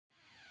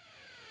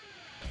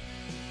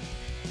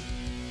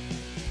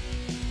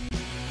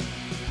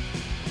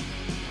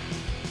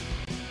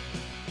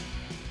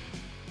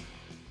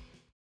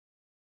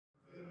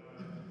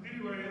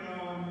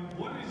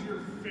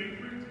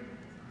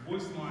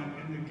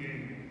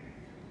game?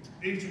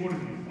 Each one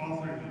of you,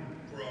 all three of you.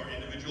 For our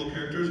individual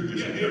characters or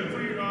just for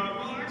your,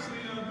 well, actually,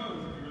 both,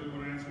 if you really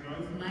want to answer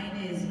both. Mine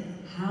is,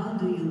 how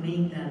do you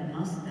make that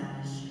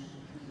mustache?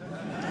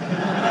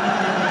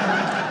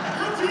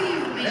 How do you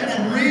make that mustache? That's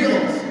real.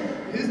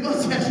 His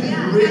mustache is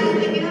real.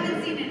 If you haven't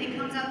seen it, it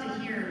comes out to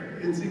here.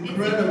 It's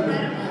incredible.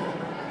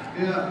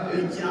 Yeah,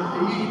 it's he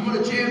won a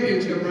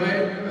championship,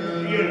 right?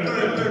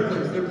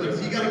 Third place.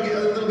 You got to get a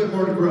little bit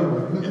more to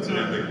grow. It's an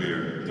epic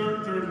beer.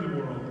 Third in the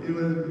world. It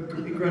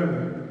was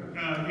incredible.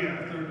 Yeah,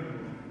 third in the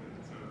world.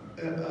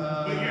 So.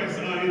 But yes,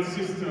 it's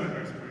just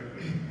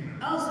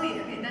Oh, sweet.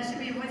 Okay, that should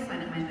be a voice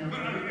line of mine, though.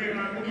 But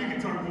we can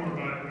talk more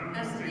about it.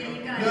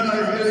 You got it. No,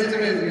 it's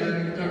amazing. I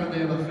can talk all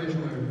day about fish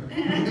later.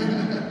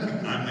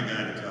 I'm the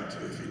guy to talk to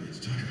if he needs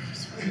to talk about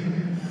his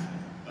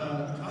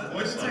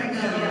voice line. I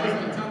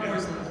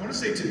want to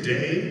say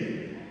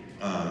today,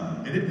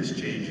 and it just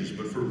changes,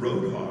 but for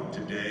Roadhog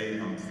today,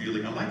 I'm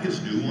feeling, I like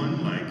his new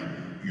one, like,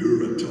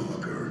 you're a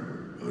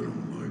talker, I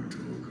don't like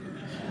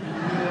talkers.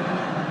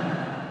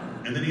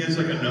 And then he has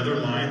like another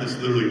line that's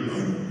literally, I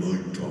don't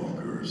like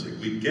talkers. Like,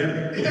 we get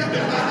it. I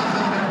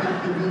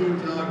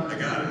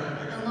got it.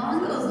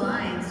 Along those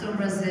lines,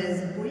 Sombra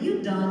says, were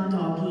you done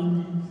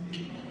talking?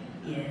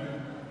 Yeah.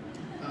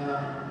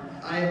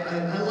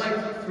 I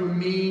like from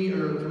me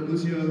or from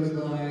Lucio's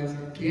lines,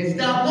 can't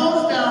stop,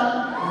 won't stop,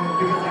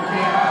 because I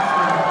can't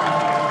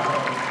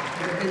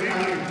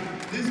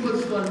stop. This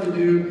was fun to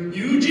do.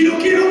 Yuji no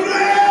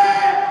Kirokure!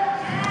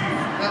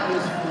 That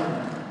was fun.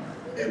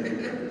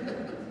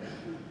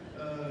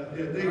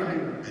 Yeah, thank you. I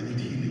need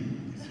healing.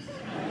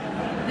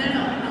 No,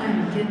 I'm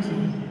Genji.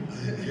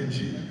 I am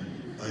Genji.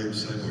 I am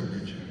Cyborg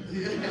Ninja.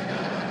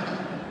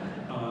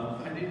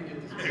 I didn't get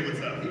this. Hey, what's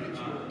up?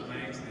 My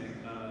name's Nick.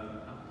 John,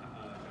 I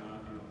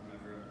don't know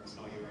if I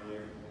saw you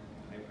earlier.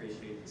 I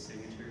appreciate the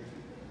signature.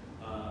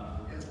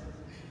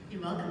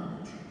 You're welcome.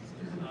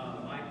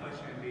 My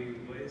question would be,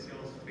 what is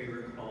y'all's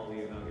favorite quality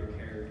about your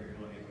character,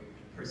 like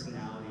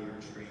personality or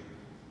trait?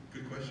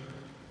 Good question.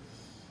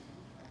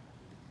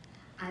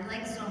 I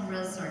like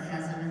Sombra's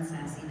sarcasm and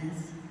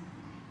sassiness.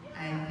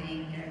 I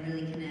think I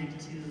really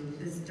connect to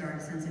this dark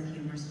sense of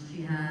humor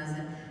she has,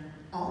 and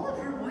all of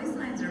her voice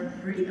lines are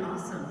pretty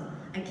awesome.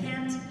 I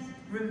can't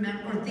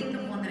remember or think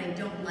of one that I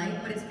don't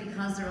like, but it's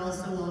because they're all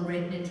so well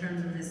written in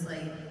terms of this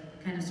like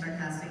kind of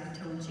sarcastic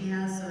tone she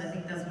has, so I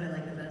think that's what I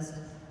like the best.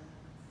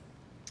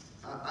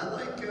 I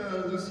like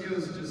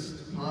Lucio's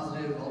just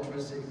positive,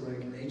 altruistic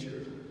like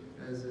nature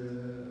as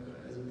a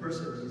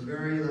person. He's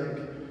very like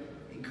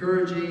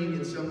encouraging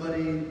and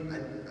somebody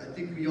I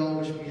think we all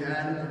wish we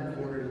had in our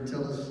corner to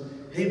tell us,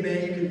 hey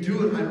man, you can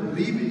do it, I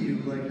believe in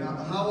you. Like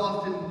how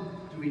often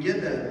do we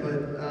get that?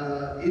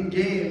 But in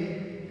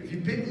game, if you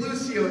pick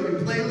Lucio and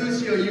you play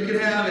Lucio, you can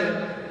have it.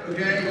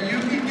 Okay? You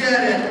can get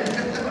it.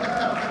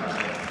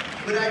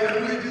 But I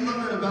really do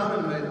love that about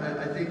him.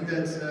 I think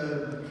that's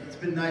it's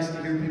been nice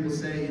to hear people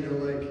say, you know,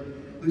 like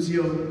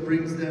Lucio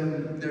brings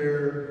them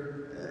their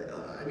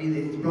I mean,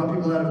 he's brought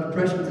people out of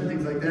depressions and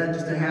things like that,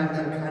 just to have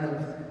that kind of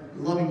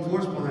loving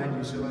force behind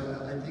you. So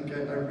I think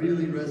I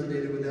really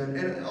resonated with that.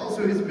 And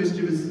also his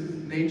mischievous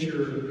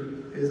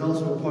nature is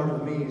also a part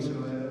of me. So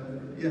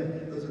yeah,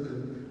 those are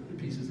the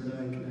pieces that I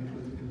connect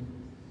with him.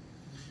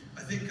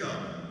 I think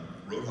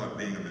Roadhog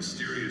being a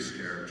mysterious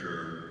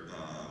character,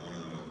 one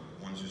of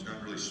the ones who's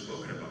not really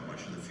spoken about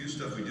much, and the few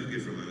stuff we do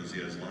get from him is he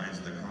has lines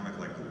in the comic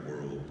like, the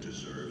world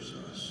deserves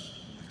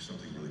us. Like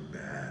something really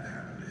bad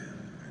happened to him.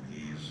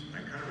 I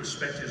kind of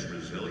respect his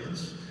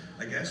resilience,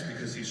 I guess,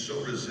 because he's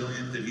so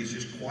resilient that he's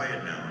just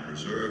quiet now and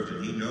reserved,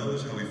 and he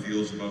knows how he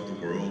feels about the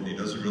world. He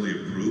doesn't really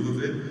approve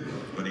of it,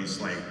 but he's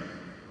like,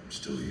 I'm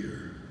still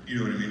here. You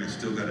know what I mean? I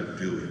still got to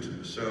do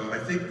it. So I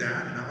think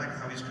that, and I like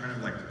how he's kind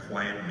of like the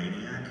quiet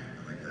maniac.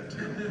 I like that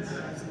too.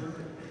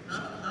 Absolutely.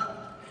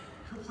 Not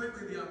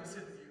completely the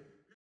opposite of you.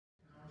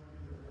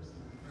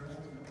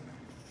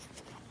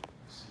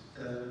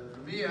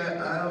 For me, I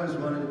always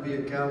wanted to be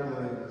a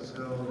cowboy,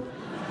 so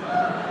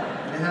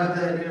to have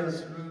that, you know,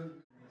 smooth.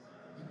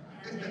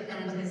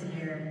 And his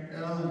hair.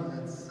 Oh,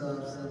 that's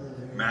soft, supple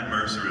hair. Matt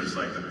Mercer is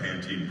like the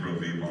Pantene Pro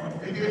V model.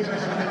 It's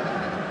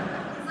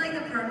like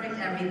the perfect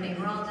everything.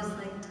 We're all just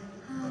like,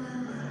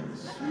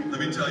 Let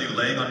me tell you,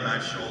 laying on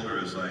Matt's shoulder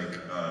is like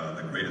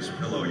the greatest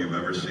pillow you've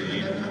ever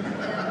seen.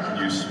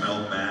 When you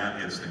smell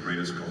Matt, it's the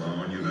greatest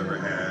cologne you've ever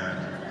had.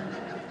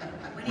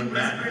 When he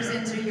whispers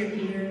into your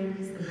ear,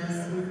 it's the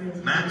best secret.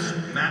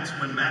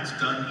 When Matt's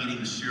done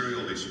eating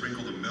cereal, they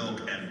sprinkle the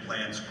milk and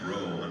plants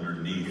grow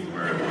underneath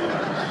where it was.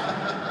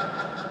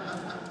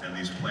 And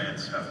these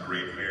plants have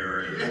great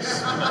hair and they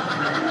smell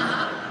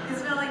great. They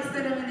smell like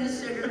cinnamon and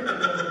sugar.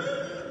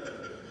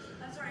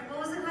 I'm sorry, what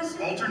was the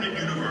question? Alternate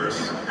universe.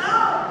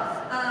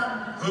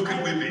 Who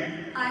could we be?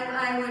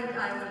 I would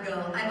go,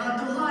 I want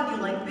to hug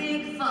you like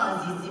big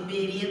fuzzy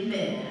Siberian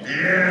men.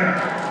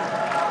 Yeah!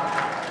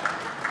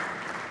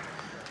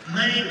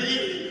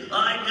 Maybe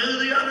I go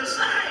the other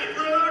side,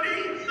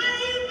 Brody.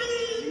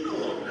 Maybe.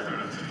 Oh, no.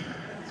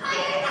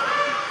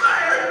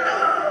 Fire no.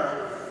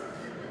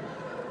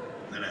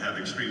 Then I have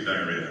extreme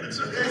diarrhea. It's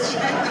okay.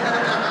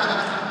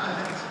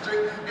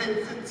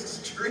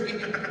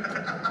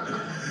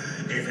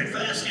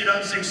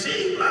 don't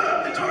succeed, blow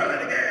up the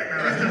toilet again.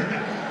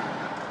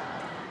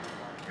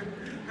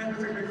 That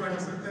was a good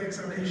question. Thanks,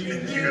 I'm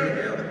Asian. Thank you.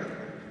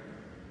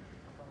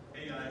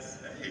 Hey guys.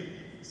 Hey.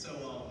 So,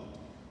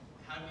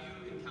 have you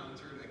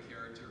encountered a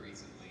character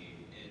recently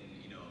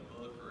in, a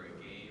book or a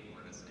game or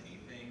just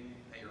anything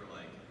that you're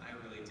like, I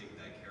really dig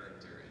that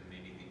character and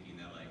maybe thinking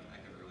that like I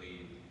could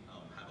really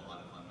have a lot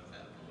of fun with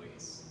that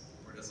voice,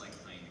 or just like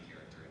playing the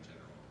character in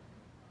general?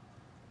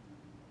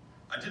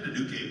 I did a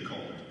new game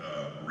called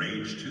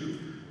Rage 2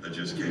 that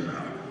just came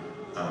out.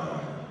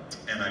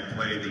 And I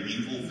played the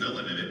evil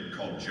villain in it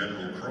called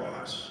General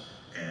Cross.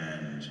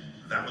 And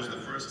that was the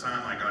first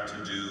time I got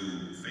to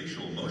do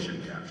facial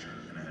motion capture.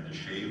 And I had to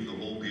shave the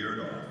whole beard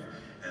off.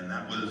 And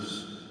that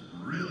was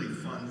really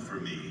fun for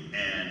me.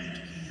 And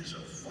he is a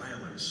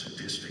violent,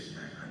 sadistic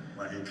man.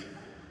 Like,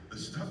 the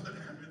stuff that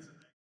happens in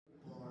that.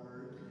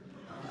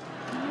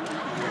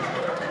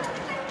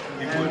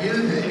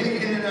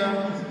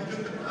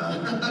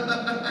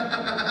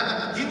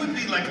 He would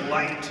be like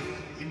light.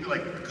 He'd be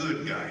like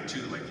good guy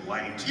too, like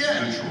light,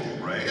 neutral,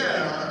 right?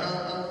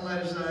 Yeah, on the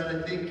lighter side,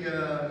 I think,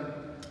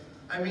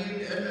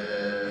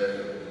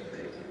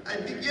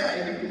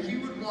 he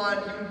would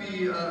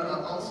be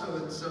also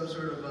in some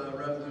sort of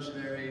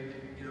revolutionary,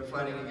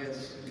 fighting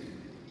against, the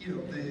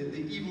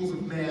evils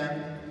of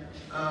man.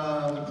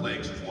 The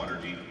plagues of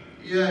Waterdeep.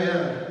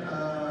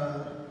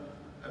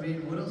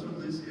 What else would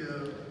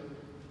Lucio?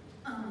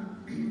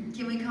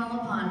 Can we call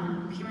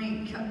upon? Can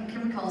we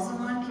call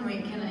someone?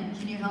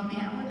 Can you help me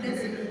out with this?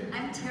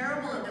 I'm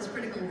terrible at this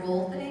critical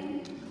role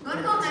thing. I'm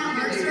gonna call Matt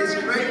Mercer and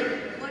see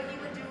what he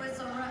would do with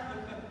someone.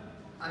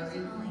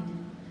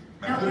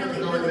 No,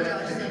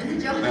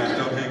 really, Josh. Matt,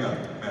 don't hang up.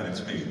 Matt,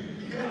 it's me.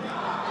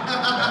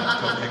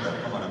 Matt, don't hang up.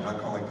 Come on, I'm not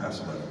calling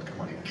past 11.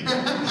 Come on.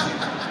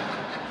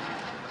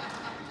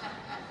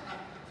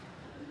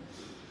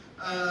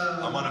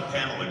 I'm on a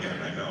panel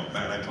again, I know.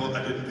 Man, I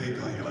didn't pay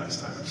you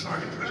last time. I'm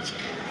sorry.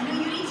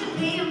 You need to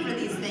pay him for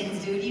these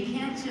things, dude. You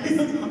can't just...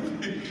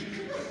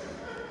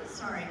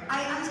 Sorry.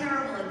 I'm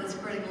terrible at this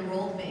critical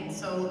role thing,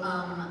 so,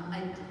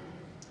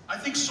 I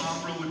think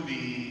Sombra would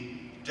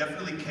be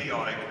definitely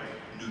chaotic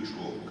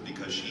neutral,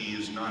 because she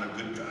is not a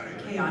good guy.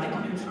 Chaotic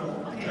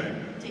neutral. Okay.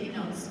 Taking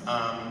notes.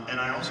 And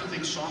I also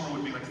think Sombra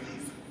would be like a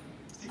thief.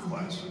 Thief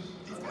class.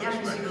 Yeah,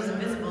 because she goes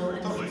invisible.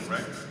 And totally,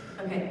 right?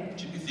 Okay.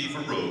 She'd be thief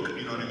or rogue,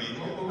 you know what I mean?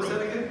 What was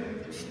that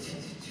again?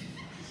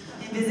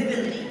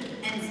 Invisibility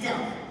and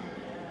stealth.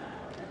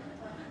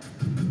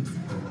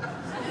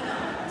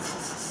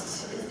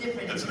 It's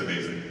different. That's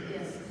amazing.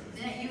 Yes.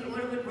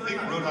 What would I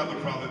think Roadhog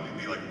would probably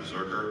be like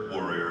Berserker,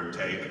 Warrior,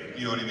 Tank,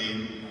 you know what I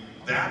mean?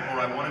 That, or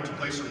I wanted to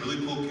play some really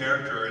cool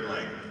character, and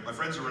like, my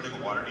friends are running a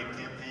Waterdeep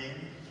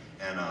campaign,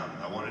 and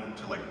I wanted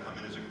to like come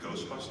in as a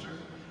Ghostbuster,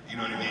 you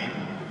know what I mean?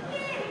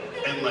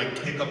 And like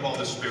kick up all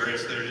the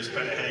spirits that are just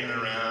kind of hanging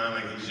around,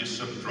 like he's just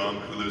some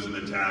drunk who lives in the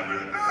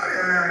tavern, like, oh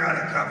yeah, I got a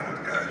couple of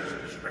ghosts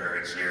and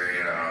spirits here,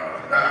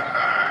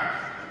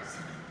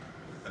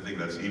 I think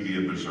he'd be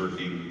a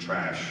berserking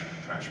trash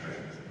bag.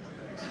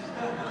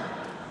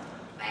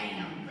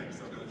 Bam. Thanks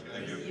so much.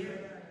 Thank you.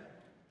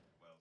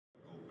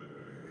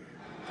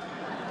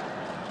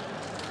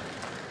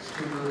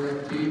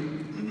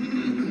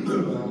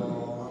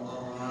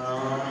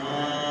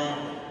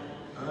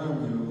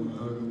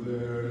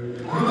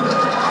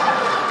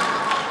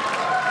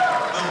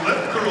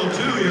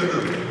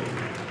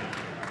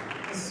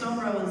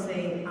 Sombra would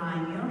say,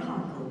 I'm your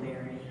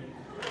huckleberry.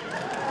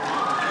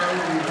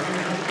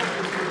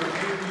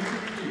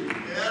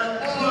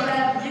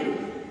 Yeah, you.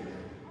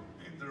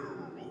 Ain't there a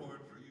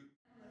reward for you?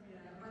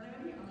 Are there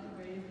any other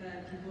ways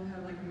that people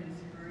have like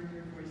misheard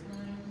your voice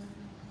lines?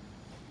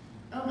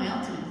 Oh, my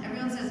ultimate.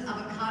 Everyone says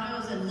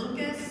avocados and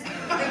Lucas.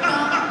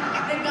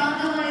 The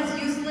gondola is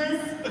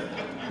useless.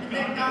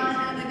 The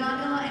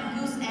gondola and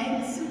goose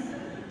eggs.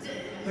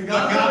 The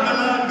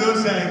gondola and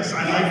goose eggs. I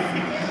like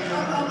it.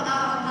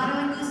 Avocado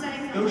and goose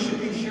eggs. Those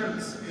should be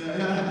shirts.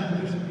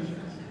 There should be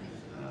shirts.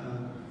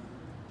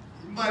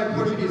 My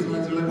Portuguese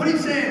lines are like, what are you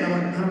saying? I'm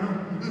like, I don't know.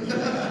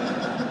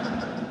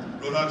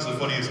 Roadhog's the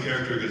funniest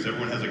character because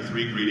everyone has like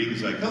 3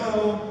 greetings, like,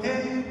 hello,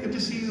 hey, good to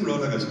see you.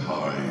 Roadhog goes,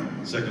 hi.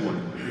 Second one,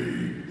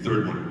 hey.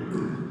 Third one,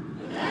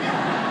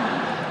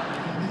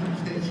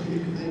 Thank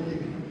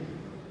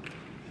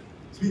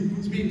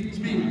you. Speed.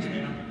 Hey,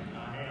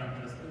 I'm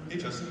Justin. hey,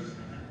 Justin.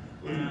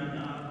 And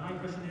my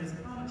question is,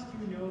 how much do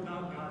you know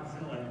about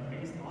Godzilla? And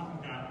based off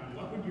of that,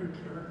 what would your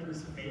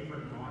character's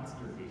favorite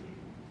monster be?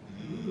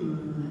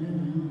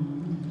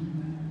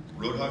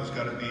 Roadhog's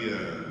got to be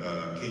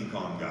a King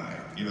Kong guy.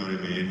 You know what I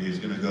mean? He's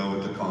gonna go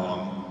with the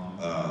Kong.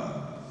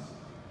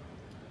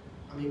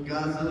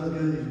 Godzilla's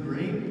good. He's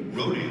green.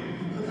 Rhodey.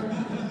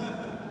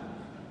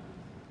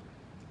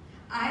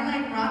 I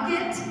like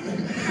Rocket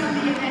from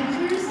the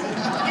Avengers.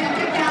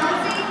 Epic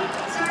Galaxy.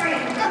 Sorry.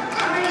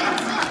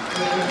 Guardians.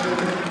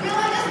 No,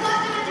 I just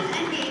watched Avengers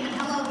Endgame and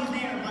hello, he's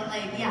there, but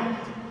like, yeah.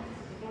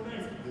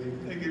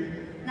 Thank you.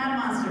 Not a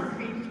monster,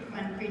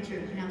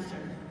 creature, hamster.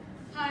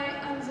 Hi,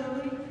 I'm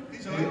Zoe. Hey,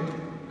 Zoe.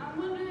 I'm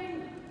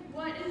wondering,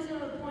 what is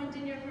a point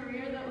in your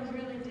career that was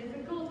really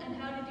difficult, and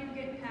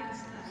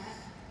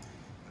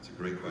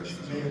Great question.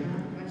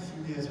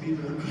 Yeah, speed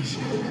round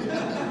question.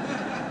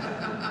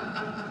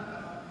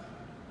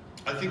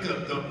 I think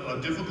a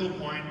difficult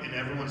point in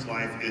everyone's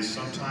life is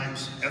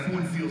sometimes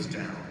everyone feels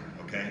down,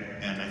 okay?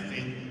 And I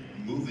think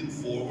moving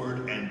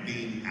forward and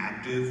being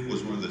active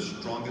was one of the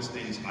strongest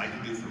things I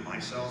can do for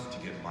myself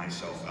to get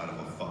myself out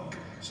of a funk.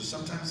 So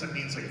sometimes that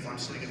means like if I'm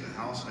sitting in the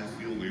house and I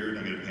feel weird,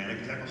 I'm in a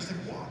panic attack, I'll just take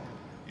a walk.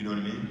 You know what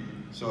I mean?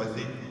 So I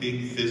think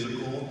being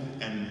physical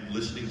and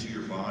listening to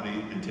your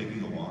body and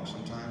taking a walk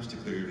sometimes to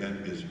clear your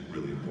head is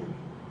really important.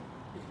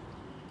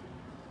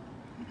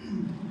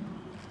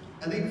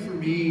 I think for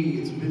me,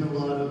 it's been a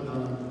lot of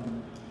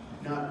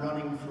not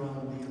running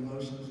from the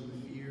emotions